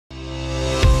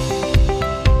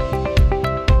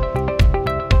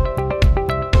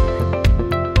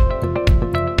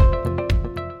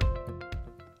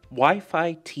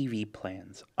Wi-Fi TV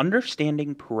plans,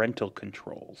 understanding parental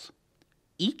controls.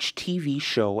 Each TV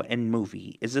show and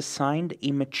movie is assigned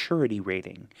a maturity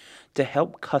rating to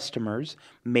help customers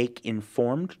make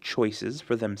informed choices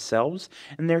for themselves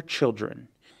and their children.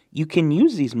 You can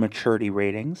use these maturity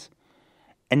ratings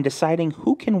and deciding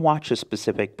who can watch a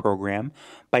specific program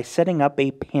by setting up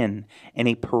a PIN in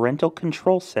a parental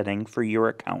control setting for your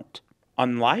account.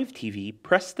 On live TV,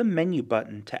 press the menu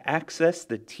button to access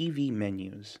the TV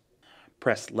menus.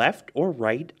 Press left or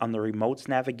right on the remote's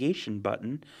navigation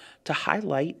button to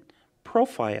highlight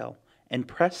Profile and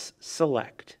press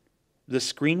Select. The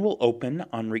screen will open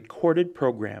on recorded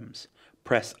programs.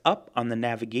 Press up on the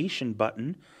navigation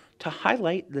button to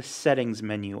highlight the Settings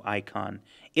menu icon.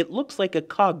 It looks like a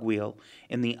cogwheel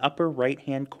in the upper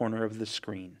right-hand corner of the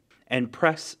screen. And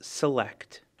press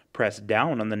Select. Press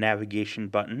down on the navigation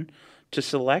button to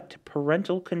select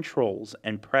Parental Controls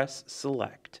and press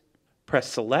Select. Press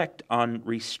Select on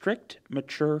Restrict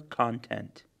Mature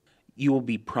Content. You will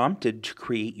be prompted to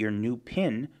create your new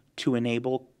PIN to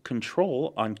enable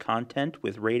control on content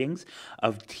with ratings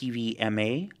of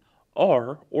TVMA,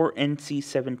 R, or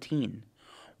NC-17.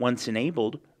 Once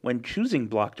enabled, when choosing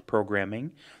blocked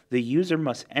programming, the user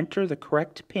must enter the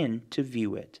correct PIN to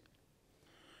view it.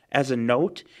 As a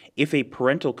note, if a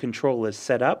parental control is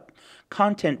set up,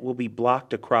 content will be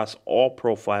blocked across all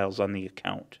profiles on the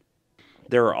account.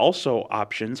 There are also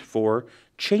options for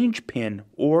Change PIN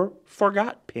or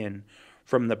Forgot PIN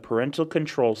from the parental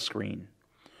control screen.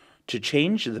 To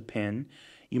change the PIN,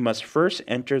 you must first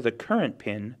enter the current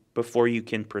PIN before you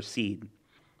can proceed.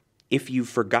 If you've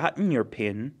forgotten your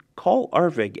PIN, call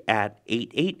ARVIG at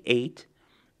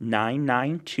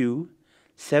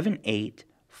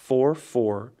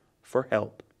 888-992-7844 for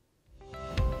help.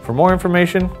 For more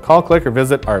information, call, click, or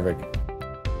visit ARVIG.